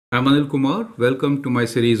I'm Anil Kumar. Welcome to my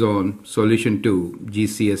series on Solution to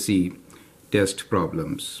GCSE test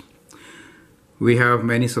problems. We have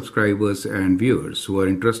many subscribers and viewers who are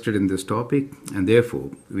interested in this topic, and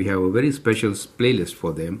therefore we have a very special playlist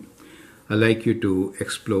for them. I'd like you to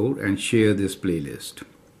explore and share this playlist.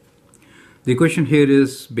 The question here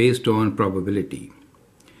is based on probability.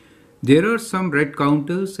 There are some red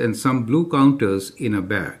counters and some blue counters in a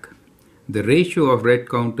bag. The ratio of red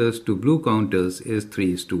counters to blue counters is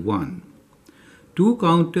 3:1. Two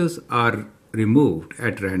counters are removed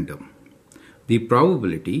at random. The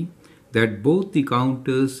probability that both the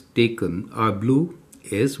counters taken are blue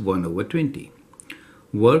is 1/20.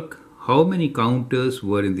 Work how many counters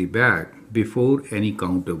were in the bag before any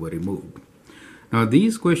counter were removed. Now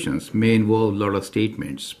these questions may involve a lot of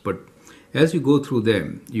statements, but as you go through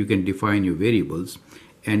them, you can define your variables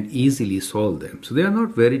and easily solve them. So they are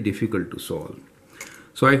not very difficult to solve.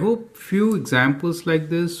 So I hope few examples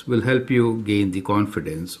like this will help you gain the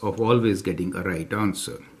confidence of always getting a right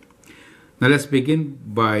answer. Now let's begin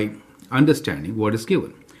by understanding what is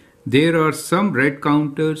given. There are some red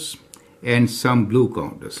counters and some blue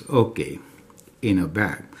counters. Okay, in a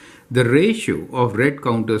bag. The ratio of red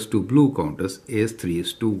counters to blue counters is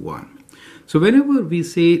 3:1. So whenever we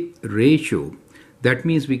say ratio, that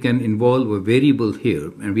means we can involve a variable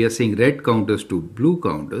here, and we are saying red counters to blue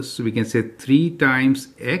counters. So we can say 3 times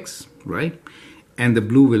x, right? And the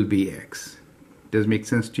blue will be x. Does it make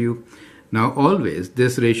sense to you? Now always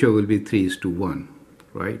this ratio will be 3:1,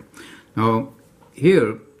 right? Now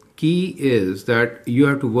here key is that you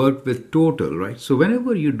have to work with total, right? So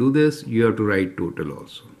whenever you do this, you have to write total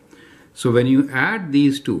also. So when you add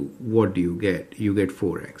these two, what do you get? You get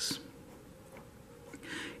 4x.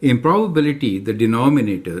 In probability, the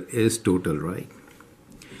denominator is total, right?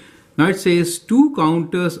 Now it says two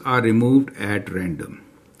counters are removed at random.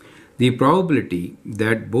 The probability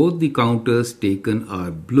that both the counters taken are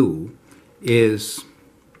blue is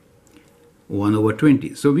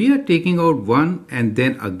 1/20. So we are taking out 1 and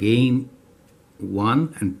then again 1,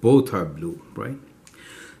 and both are blue, right?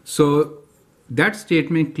 So that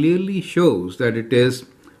statement clearly shows that it is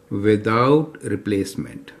without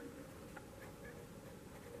replacement.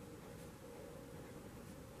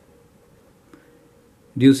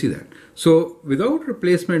 Do you see that? So without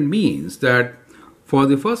replacement means that for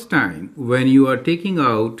the first time when you are taking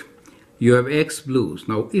out, you have x blues.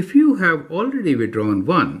 Now if you have already withdrawn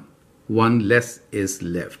 1, 1 less is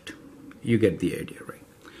left. You get the idea, right?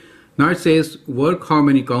 Now it says work how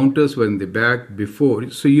many counters were in the bag before.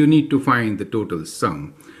 So you need to find the total sum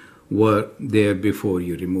were there before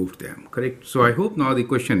you removed them, correct? So I hope now the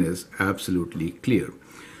question is absolutely clear.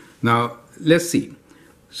 Now let's see.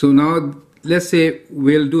 So now let's say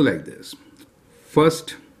we'll do like this.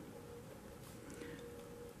 First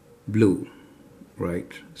blue,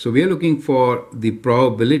 right? So we are looking for the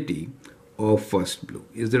probability of first blue.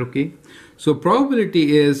 Is that okay? So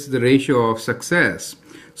probability is the ratio of success.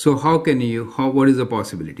 So what is the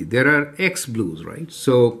possibility? There are x blues, right?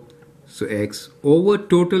 So x over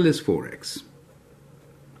total is 4x.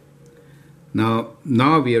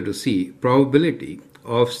 Now we have to see probability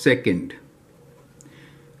of second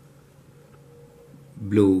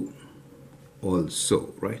blue also,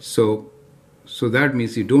 right? So that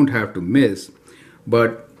means you don't have to miss,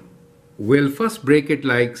 but we'll first break it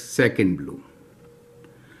like second blue.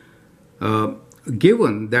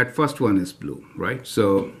 Given that first one is blue, right?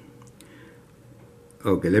 So,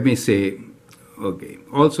 okay, let me say, okay,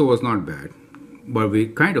 also was not bad, but we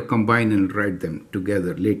kind of combine and write them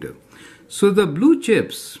together later. So the blue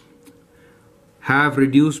chips have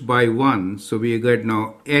reduced by 1, so we get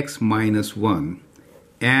now x minus 1.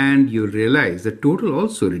 And you'll realize the total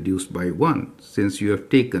also reduced by 1 since you have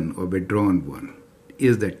taken or withdrawn 1.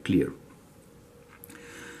 Is that clear?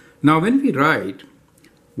 Now when we write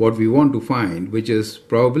what we want to find, which is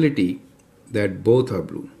probability that both are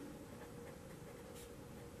blue.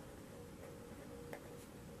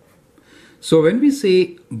 So when we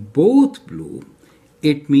say both blue,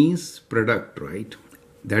 it means product, right?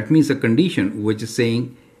 That means a condition which is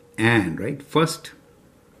saying and, right? First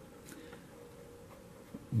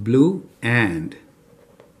blue and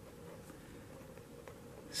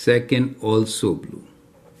second also blue.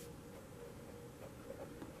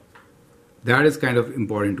 That is kind of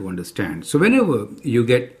important to understand. So whenever you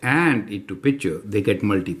get and into picture, they get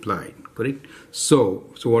multiplied, correct? So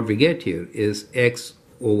what we get here is x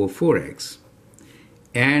over 4x.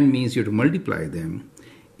 And means you have to multiply them.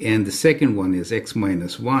 And the second one is x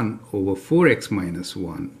minus 1 over 4x minus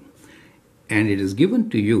 1. And it is given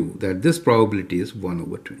to you that this probability is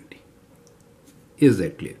 1/20. Is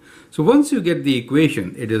that clear? So once you get the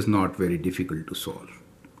equation, it is not very difficult to solve.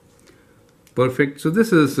 Perfect. So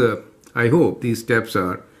this is, I hope these steps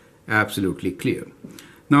are absolutely clear.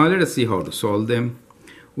 Now let us see how to solve them.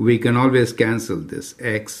 We can always cancel this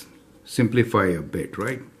x, simplify a bit,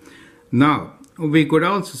 right? Now, we could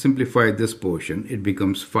also simplify this portion. It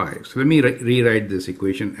becomes 5. So let me rewrite this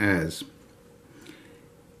equation as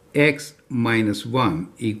x minus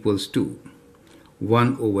 1 equals to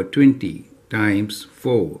 1 over 20 times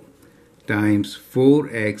 4 times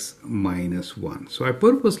 4x minus 1. So I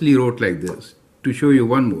purposely wrote like this to show you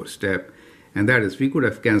one more step, and that is we could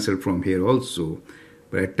have cancelled from here also,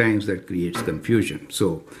 but at times that creates confusion.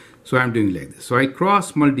 So I'm doing like this. So I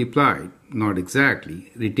cross multiplied, not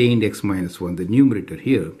exactly, retained x minus 1, the numerator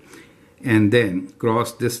here, and then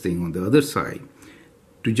cross this thing on the other side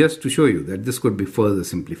just to show you that this could be further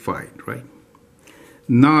simplified, right?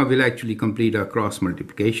 Now we'll actually complete our cross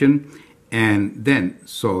multiplication and then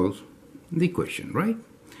solve the equation, right?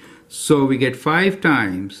 So we get 5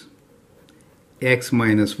 times x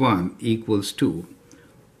minus 1 equals to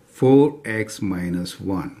 4x minus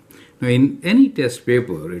 1. Now in any test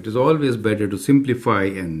paper, it is always better to simplify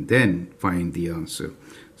and then find the answer.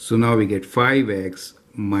 So now we get 5x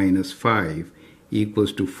minus 5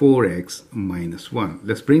 equals to 4x minus 1.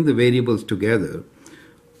 Let's bring the variables together.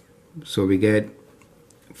 So we get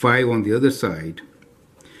 5 on the other side.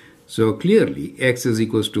 So clearly x is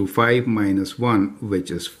equals to 5 minus 1, which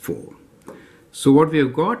is 4. So what we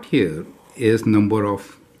have got here is number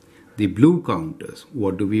of the blue counters.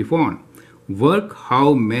 What do we want? Work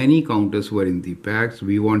how many counters were in the packs.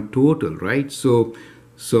 We want total, right? So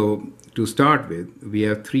to start with, we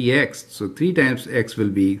have 3x. So 3 times x will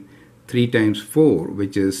be 3 times 4,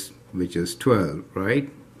 which is 12, right?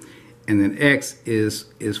 And then x is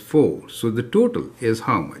 4. So the total is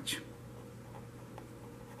how much?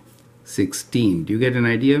 16. Do you get an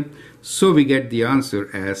idea? So we get the answer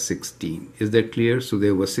as 16. Is that clear? So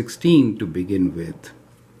there was 16 to begin with.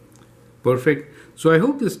 Perfect. So I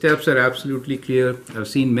hope the steps are absolutely clear. I've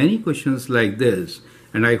seen many questions like this,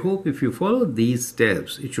 and I hope if you follow these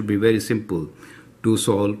steps, it should be very simple to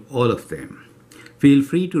solve all of them. Feel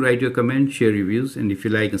free to write your comments, share reviews, and if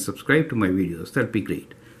you like and subscribe to my videos, that'd be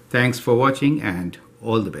great. Thanks for watching and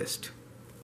all the best.